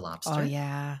of the Oh lobster?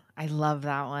 yeah, I love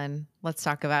that one. Let's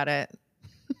talk about it.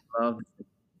 Of,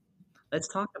 let's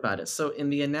talk about it. So, in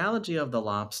the analogy of the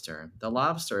lobster,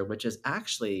 which is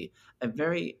actually a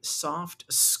very soft,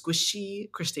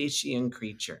 squishy crustacean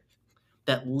creature,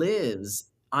 that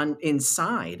lives on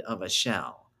inside of a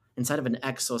shell, inside of an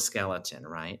exoskeleton,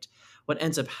 right? What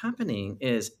ends up happening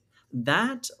is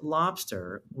that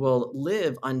lobster will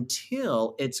live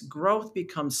until its growth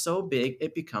becomes so big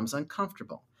it becomes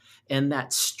uncomfortable. And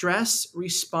that stress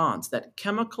response, that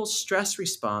chemical stress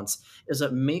response, is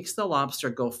what makes the lobster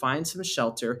go find some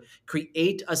shelter,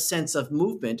 create a sense of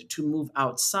movement to move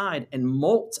outside and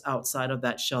molt outside of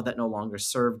that shell that no longer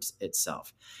serves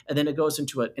itself. And then it goes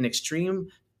into an extreme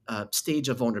stage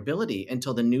of vulnerability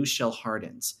until the new shell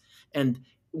hardens. And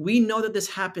we know that this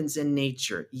happens in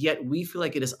nature, yet we feel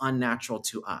like it is unnatural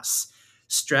to us.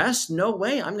 Stress, no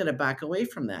way, I'm going to back away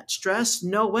from that. Stress,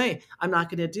 no way, I'm not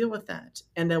going to deal with that.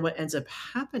 And then what ends up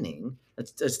happening,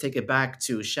 let's take it back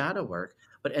to shadow work,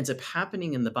 what ends up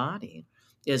happening in the body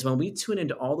is when we tune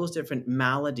into all those different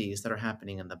maladies that are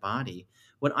happening in the body.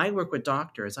 When I work with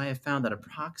doctors, I have found that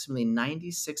approximately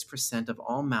 96% of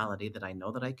all malady that I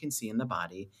know that I can see in the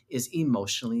body is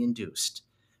emotionally induced.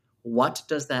 What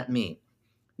does that mean?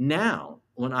 Now,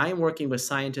 when I'm working with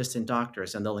scientists and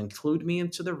doctors, and they'll include me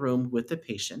into the room with the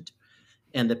patient,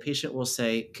 and the patient will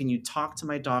say, can you talk to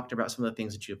my doctor about some of the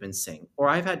things that you've been saying? Or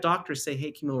I've had doctors say,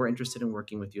 hey, Kimo, we're interested in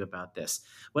working with you about this.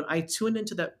 When I tune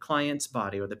into that client's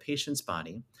body or the patient's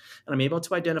body, and I'm able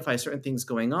to identify certain things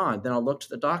going on, then I'll look to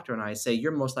the doctor and I say,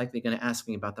 you're most likely going to ask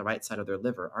me about the right side of their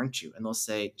liver, aren't you? And they'll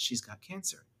say, she's got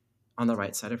cancer on the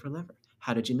right side of her liver.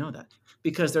 How did you know that?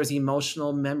 Because there's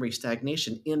emotional memory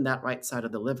stagnation in that right side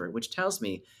of the liver, which tells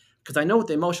me, because I know what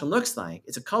the emotion looks like,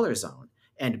 it's a color zone.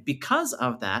 And because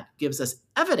of that, gives us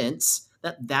evidence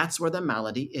that that's where the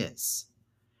malady is.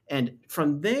 And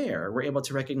from there, we're able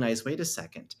to recognize, wait a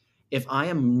second, If I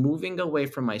am moving away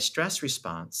from my stress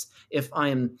response, if I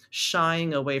am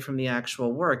shying away from the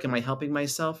actual work, am I helping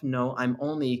myself? No, I'm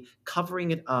only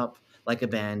covering it up like a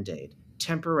band aid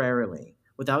temporarily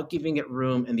without giving it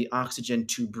room and the oxygen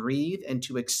to breathe and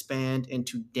to expand and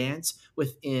to dance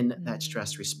within that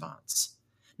stress Mm, response.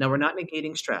 Now, we're not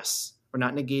negating stress, we're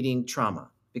not negating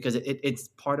trauma because it's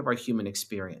part of our human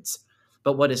experience.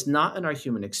 But what is not in our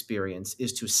human experience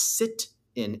is to sit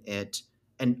in it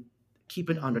and keep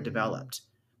it mm. underdeveloped.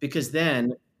 Because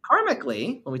then,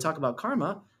 karmically, when we talk about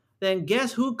karma, then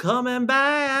guess who coming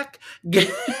back?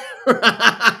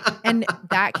 And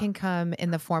that can come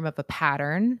in the form of a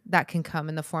pattern, that can come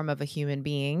in the form of a human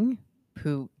being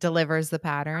who delivers the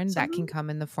pattern, that can Absolutely. come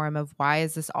in the form of why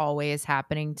is this always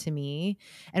happening to me?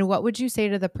 And what would you say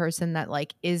to the person that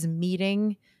like is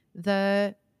meeting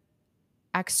the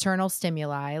external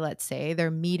stimuli, let's say,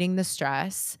 they're meeting the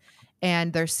stress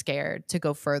and they're scared to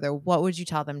go further? What would you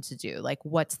tell them to do? Like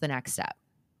what's the next step?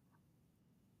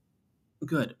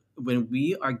 Good. When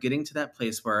we are getting to that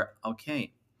place where,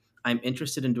 okay, I'm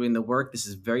interested in doing the work, this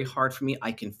is very hard for me,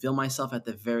 I can feel myself at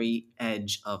the very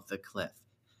edge of the cliff.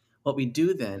 What we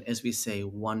do then is we say,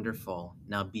 wonderful,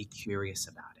 now be curious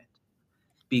about it.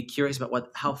 Be curious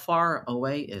about how far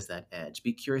away is that edge.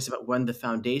 Be curious about when the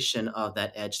foundation of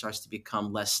that edge starts to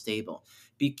become less stable.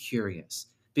 Be curious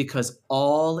because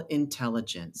all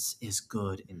intelligence is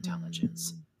good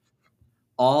intelligence. Hmm.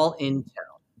 All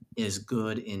intel is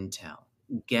good intel.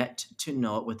 Get to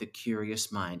know it with a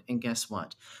curious mind. And guess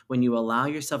what? When you allow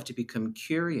yourself to become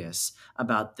curious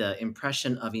about the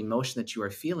impression of emotion that you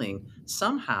are feeling,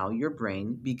 somehow your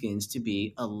brain begins to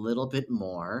be a little bit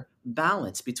more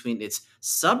balanced between its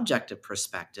subjective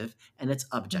perspective and its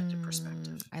objective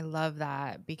perspective. I love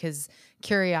that because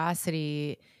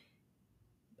curiosity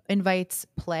invites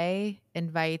play,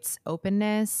 invites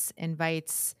openness,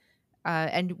 invites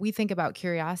and we think about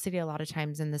curiosity a lot of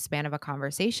times in the span of a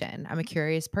conversation. I'm a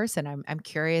curious person. I'm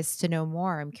curious to know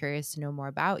more. I'm curious to know more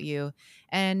about you.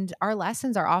 And our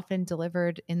lessons are often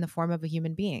delivered in the form of a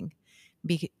human being.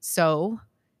 So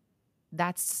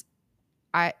that's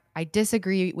I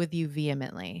disagree with you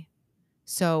vehemently.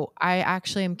 So I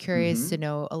actually am curious to Hmm.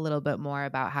 know a little bit more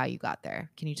about how you got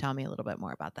there. Can you tell me a little bit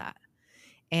more about that?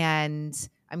 And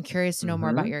I'm curious to know more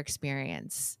about Hmm. your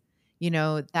experience.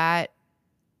 That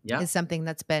Yeah. is something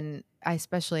that's been,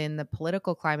 especially in the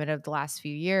political climate of the last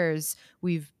few years,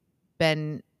 we've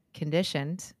been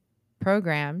conditioned,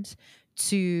 programmed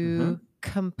to Hmm.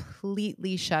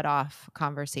 completely shut off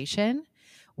conversation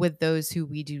with those who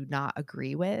we do not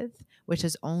agree with, which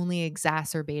has only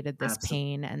exacerbated this Absolutely.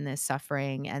 pain and this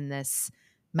suffering and this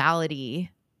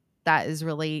malady that is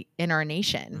really in our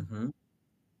nation, Hmm.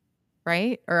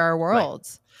 right? Or our Right.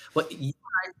 world. Well,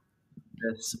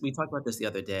 we talked about this the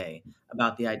other day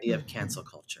about the idea of Mhm. cancel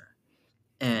culture.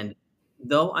 And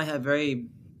though I have very,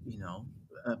 you know,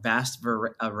 a vast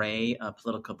array of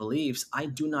political beliefs, I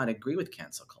do not agree with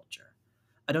cancel culture.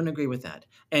 I don't agree with that,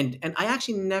 and I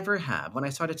actually never have. When I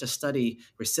started to study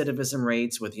recidivism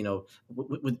rates with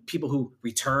with people who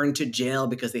return to jail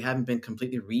because they haven't been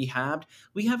completely rehabbed,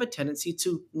 we have a tendency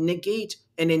to negate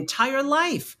an entire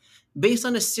life based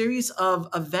on a series of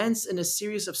events and a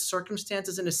series of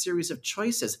circumstances and a series of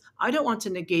choices. I don't want to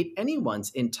negate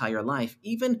anyone's entire life,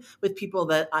 even with people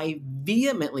that I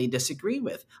vehemently disagree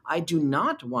with. I do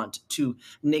not want to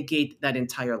negate that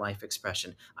entire life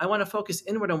expression. I want to focus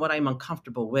inward on what I'm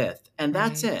uncomfortable with, and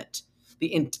that's Right. it.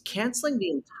 Canceling the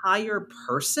entire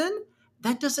person,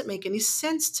 that doesn't make any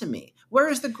sense to me. Where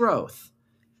is the growth?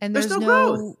 And There's there's no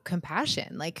growth. no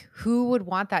compassion. Like, who would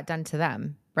want that done to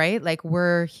them? Right. Like,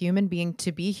 we're human being.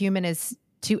 To be human is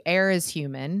to err is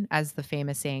human, as the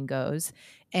famous saying goes.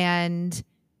 And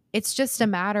it's just a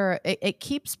matter, it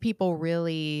keeps people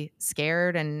really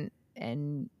scared and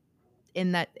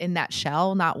in that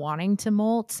shell, not wanting to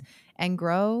molt and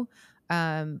grow.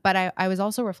 But I was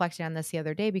also reflecting on this the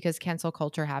other day because cancel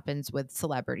culture happens with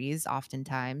celebrities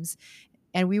oftentimes.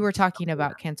 And we were talking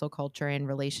about cancel culture in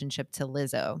relationship to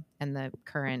Lizzo and the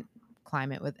current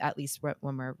climate, with at least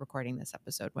when we're recording this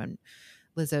episode, when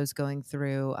Lizzo's going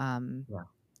through Yeah.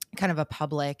 kind of a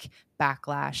public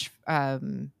backlash,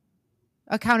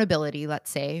 accountability, let's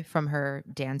say, from her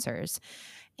dancers.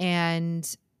 And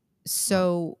Right.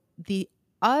 so the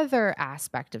other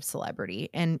aspect of celebrity,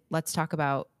 and let's talk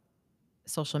about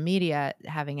social media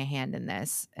having a hand in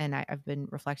this. And I've been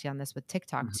reflecting on this with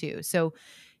TikTok Mhm. too. So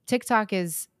TikTok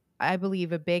is, I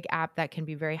believe, a big app that can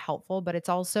be very helpful, but it's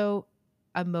also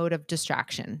a mode of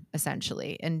distraction,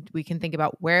 essentially. And we can think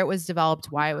about where it was developed,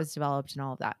 why it was developed, and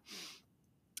all of that.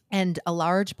 And a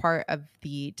large part of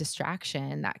the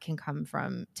distraction that can come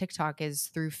from TikTok is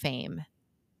through fame.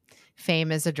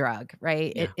 fame is a drug,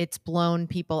 right? Yeah. It's blown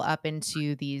people up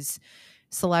into these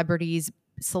celebrities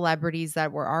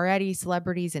that were already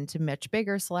celebrities into much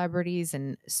bigger celebrities,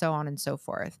 and so on and so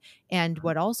forth. And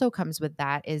what also comes with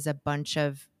that is a bunch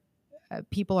of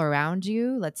people around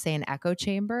you, let's say an echo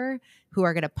chamber, who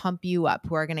are going to pump you up,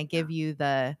 who are going to give you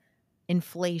the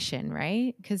inflation,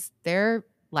 right? Because their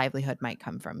livelihood might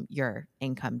come from your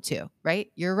income too,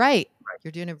 right? You're right.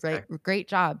 You're doing a Exactly. great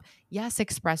job. Yes,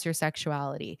 express your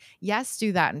sexuality. Yes,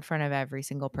 do that in front of every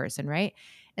single person, right?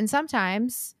 And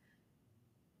sometimes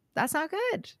that's not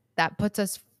good. That puts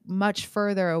us much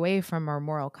further away from our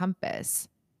moral compass,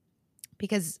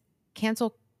 because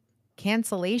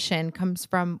cancellation comes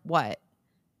from what?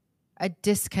 A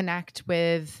disconnect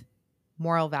with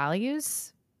moral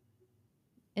values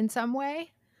in some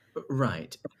way.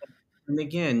 Right. And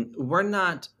again,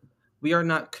 we are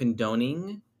not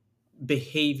condoning Of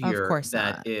behavior course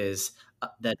not. that is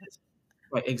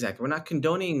right, exactly. We're not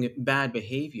condoning bad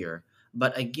behavior,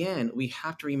 but again, we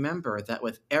have to remember that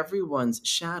with everyone's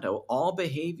shadow, all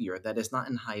behavior that is not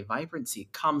in high vibrancy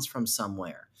comes from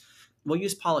somewhere. We'll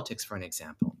use politics for an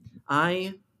example.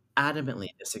 I adamantly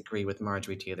disagree with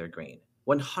Marjorie Taylor Greene,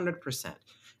 100%.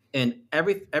 And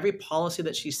every policy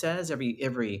that she says,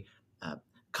 every uh,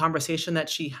 conversation that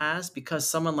she has, because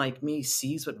someone like me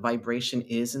sees what vibration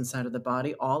is inside of the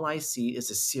body, all I see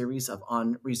is a series of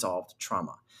unresolved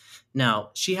trauma.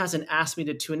 Now, she hasn't asked me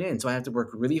to tune in, so I have to work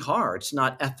really hard to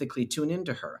not ethically tune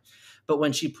into her. But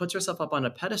when she puts herself up on a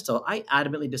pedestal, I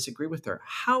adamantly disagree with her.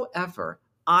 However,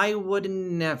 I would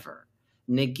never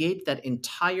negate that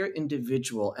entire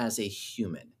individual as a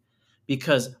human.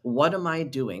 Because what am I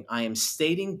doing? I am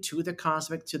stating to the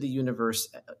cosmic, to the universe,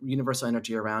 universal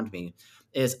energy around me,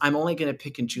 is I'm only going to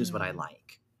pick and choose what I Mm.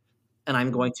 like, and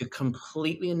I'm going to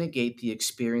completely negate the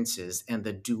experiences and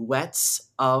the duets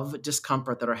of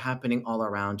discomfort that are happening all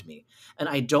around me. And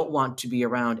I don't want to be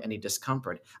around any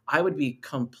discomfort. I would be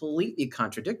completely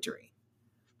contradictory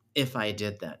if I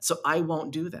did that. So I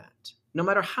won't do that. No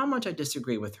matter how much I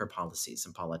disagree with her policies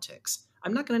and politics,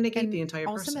 I'm not going to negate And the entire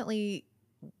person. ultimately,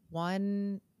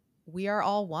 one, we are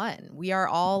all one. We are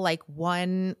all like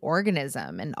one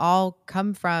organism and all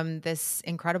come from this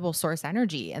incredible source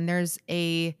energy. And there's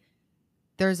a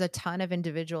ton of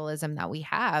individualism that we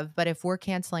have, but if we're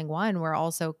canceling one, we're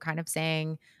also kind of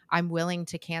saying, I'm willing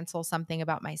to cancel something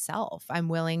about myself. I'm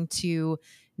willing to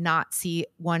not see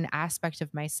one aspect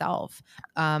of myself.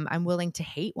 I'm willing to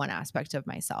hate one aspect of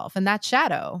myself, and that's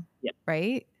shadow, Yeah,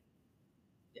 right?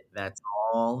 that's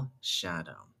all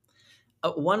shadow.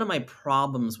 One of my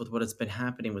problems with what has been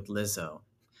happening with Lizzo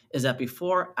is that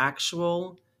before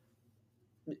actual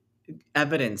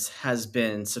evidence has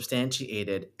been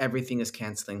substantiated, everything is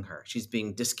canceling her. She's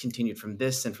being discontinued from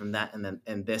this and from that and then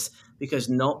and this, because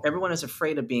no, everyone is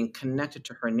afraid of being connected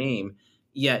to her name.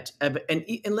 Yet, and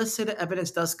let's say that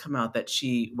evidence does come out that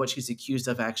what she's accused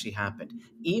of actually happened.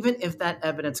 Even if that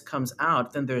evidence comes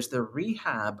out, then there's the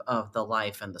rehab of the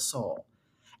life and the soul,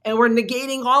 and we're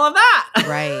negating all of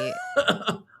Right.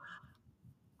 that.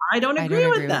 I don't I don't agree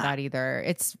agree with with that. that either.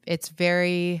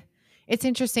 It's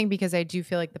interesting because I do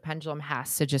feel like the pendulum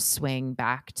has to just swing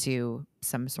back to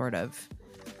some sort of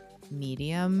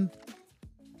medium.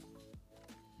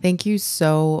 Thank you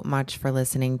so much for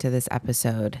listening to this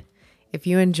episode. If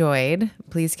you enjoyed,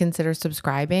 please consider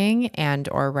subscribing and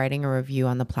or writing a review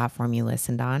on the platform you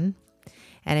listened on.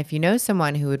 And if you know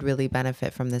someone who would really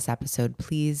benefit from this episode,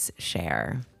 please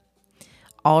share.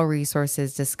 All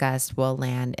resources discussed will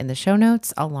land in the show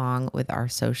notes along with our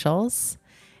socials.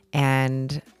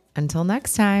 And until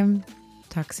next time,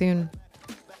 talk soon.